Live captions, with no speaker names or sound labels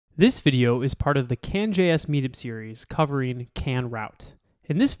This video is part of the CanJS meetup series covering can.route.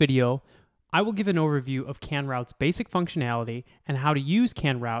 In this video, I will give an overview of can.route's basic functionality and how to use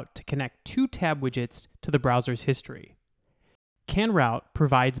can.route to connect two tab widgets to the browser's history. Can.route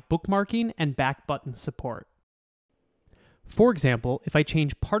provides bookmarking and back button support. For example, if I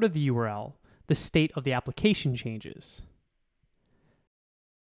change part of the URL, the state of the application changes.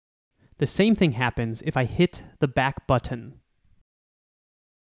 The same thing happens if I hit the back button.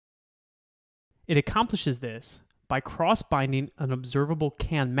 It accomplishes this by cross-binding an observable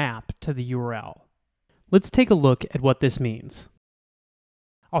can map to the URL. Let's take a look at what this means.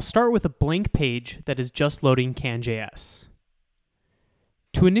 I'll start with a blank page that is just loading CanJS.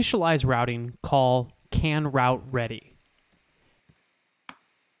 To initialize routing, call can.route ready.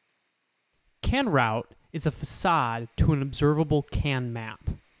 Can.route is a facade to an observable can map.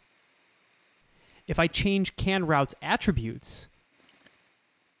 If I change can.route's attributes,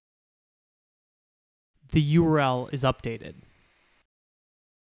 the URL is updated.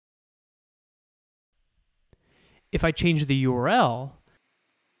 If I change the URL,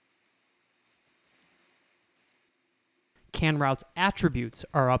 can.route's attributes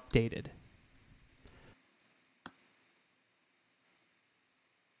are updated.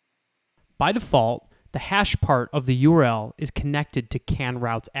 By default, the hash part of the URL is connected to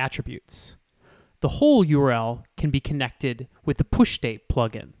can.route's attributes. The whole URL can be connected with the pushstate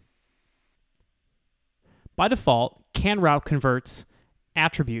plugin. By default, can.route converts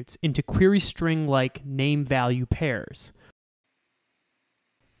attributes into query string-like name-value pairs.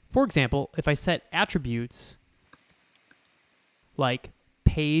 For example, if I set attributes like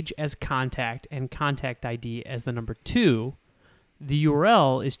page as contact and contact ID as the number 2, the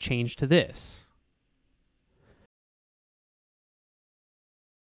URL is changed to this.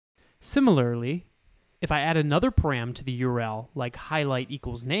 Similarly, if I add another param to the URL like highlight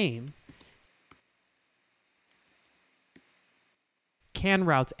equals name,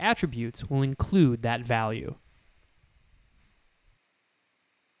 can.route's attributes will include that value.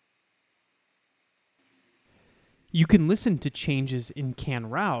 You can listen to changes in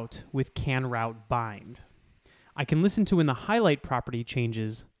can.route with can.route bind. I can listen to when the highlight property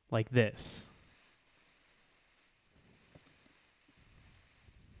changes like this.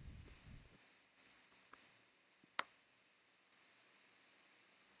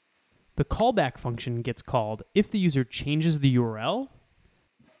 The callback function gets called if the user changes the URL,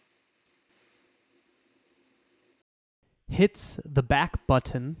 hits the back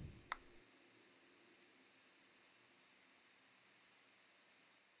button,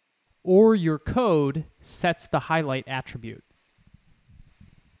 or your code sets the highlight attribute.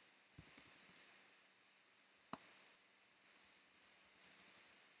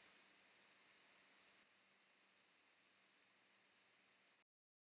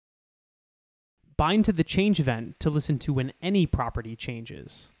 Bind to the change event to listen to when any property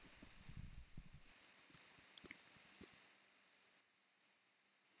changes.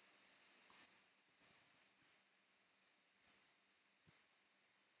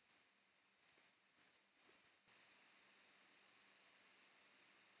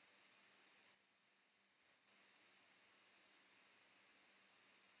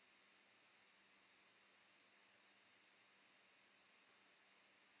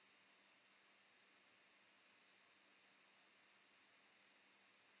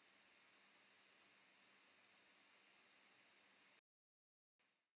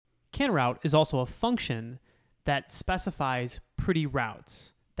 Can.route is also a function that specifies pretty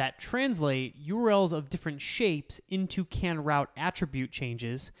routes that translate URLs of different shapes into can.route attribute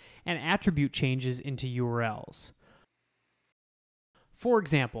changes and attribute changes into URLs. For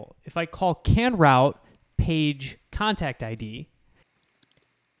example, if I call can.route page contact ID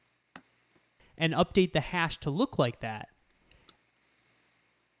and update the hash to look like that,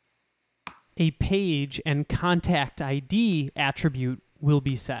 a page and contact ID attribute will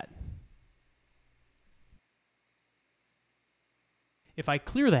be set. If I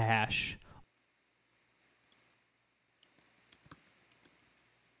clear the hash,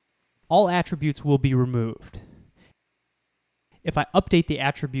 all attributes will be removed. If I update the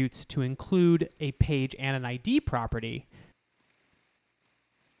attributes to include a page and an ID property,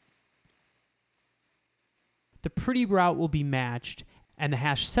 the pretty route will be matched and the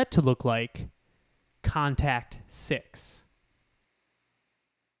hash set to look like contact6.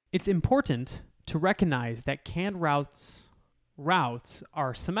 It's important to recognize that can.route's routes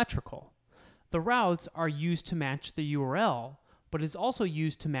are symmetrical. The routes are used to match the URL, but is also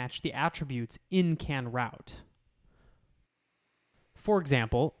used to match the attributes in can.route. For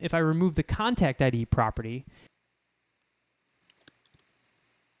example, if I remove the contact ID property,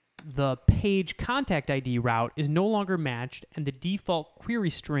 the page contact ID route is no longer matched and the default query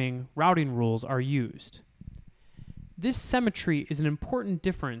string routing rules are used. This symmetry is an important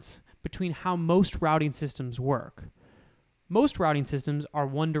difference between how most routing systems work. Most routing systems are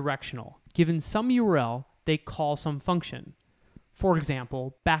one-directional. Given some URL, they call some function. For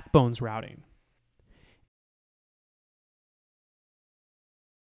example, backbones routing.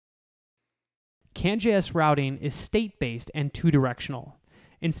 CanJS routing is state-based and two-directional.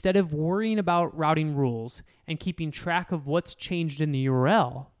 Instead of worrying about routing rules and keeping track of what's changed in the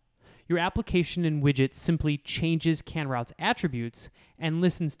URL, your application and widget simply changes can.route's attributes and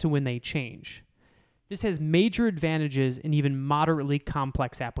listens to when they change. This has major advantages in even moderately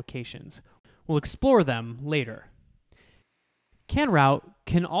complex applications. We'll explore them later. can.route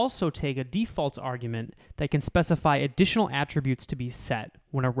can also take a defaults argument that can specify additional attributes to be set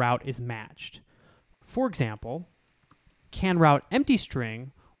when a route is matched. For example, can.route empty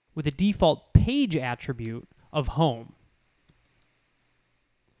string with a default page attribute of home.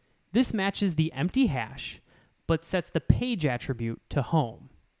 This matches the empty hash, but sets the page attribute to home.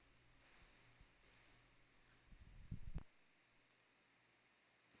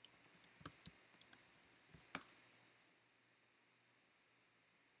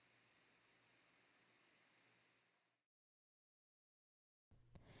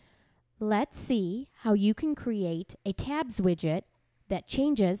 Let's see how you can create a tabs widget that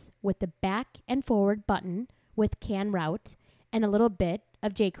changes with the back and forward button with can.route and a little bit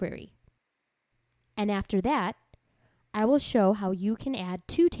of jQuery. And after that, I will show how you can add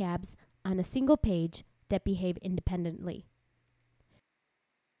two tabs on a single page that behave independently.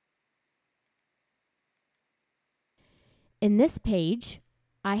 In this page,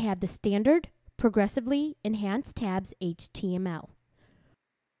 I have the standard progressively enhanced tabs HTML,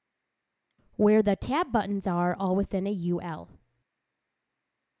 where the tab buttons are all within a UL.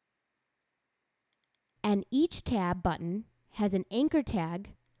 And each tab button has an anchor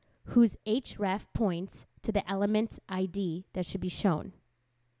tag whose href points to the element ID that should be shown.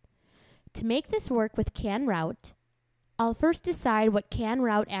 To make this work with can.route, I'll first decide what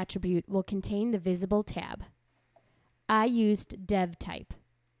can.route attribute will contain the visible tab. I used dev type.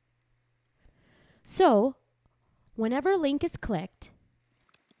 So, whenever a link is clicked,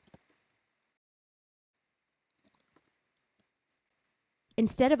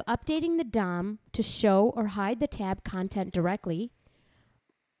 instead of updating the DOM to show or hide the tab content directly,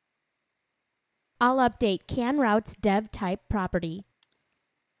 I'll update can.route's dev type property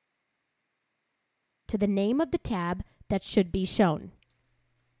to the name of the tab that should be shown.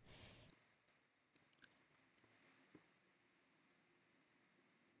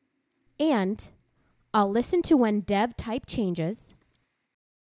 And I'll listen to when dev type changes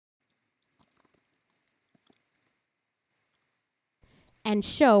and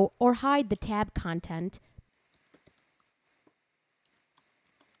show or hide the tab content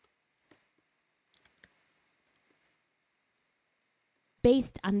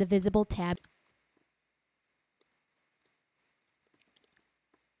based on the visible tab.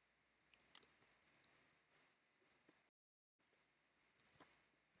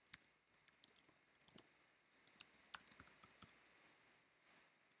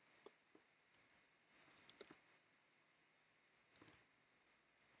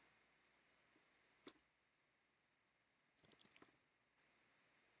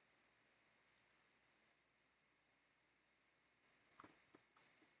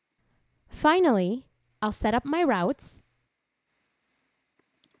 Finally, I'll set up my routes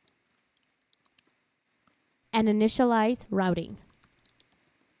and initialize routing.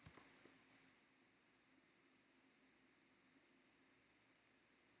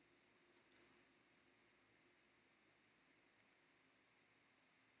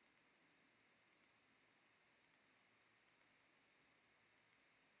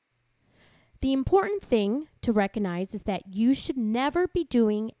 The important thing to recognize is that you should never be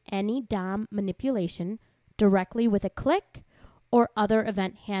doing any DOM manipulation directly with a click or other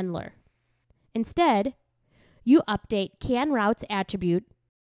event handler. Instead, you update can.route's attribute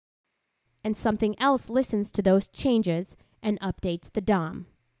and something else listens to those changes and updates the DOM.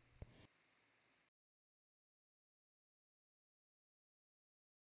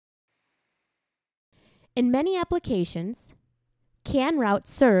 In many applications, can.route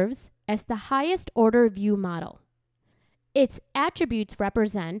serves as the highest order view model. Its attributes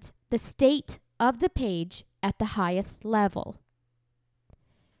represent the state of the page at the highest level.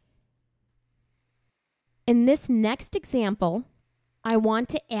 In this next example, I want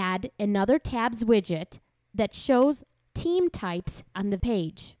to add another tabs widget that shows team types on the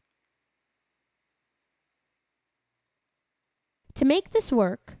page. To make this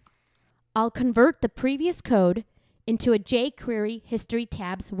work, I'll convert the previous code into a jQuery History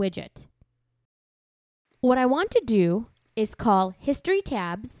Tabs widget. What I want to do is call History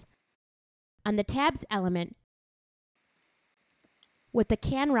Tabs on the tabs element. With the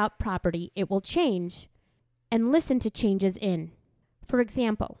can.route property, it will change and listen to changes in. For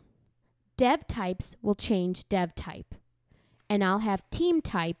example, dev types will change dev type, and I'll have team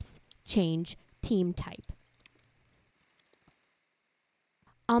types change team type.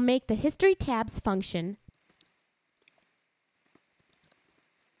 I'll make the History Tabs function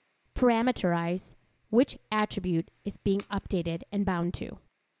parameterize which attribute is being updated and bound to.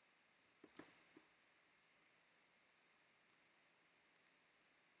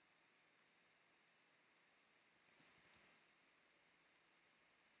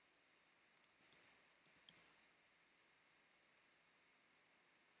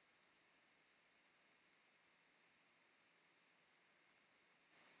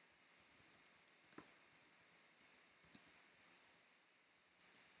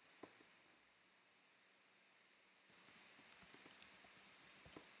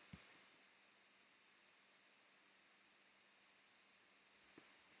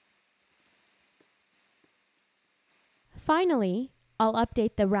 Finally, I'll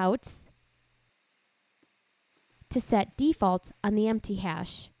update the routes to set defaults on the empty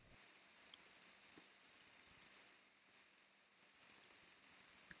hash.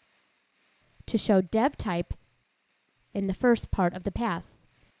 To show dev type in the first part of the path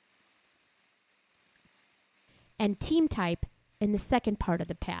and team type in the second part of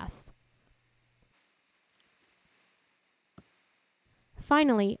the path.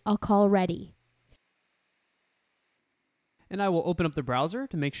 Finally, I'll call ready. And I will open up the browser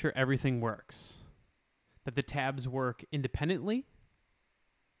to make sure everything works, that the tabs work independently,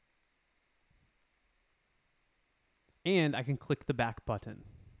 and I can click the back button.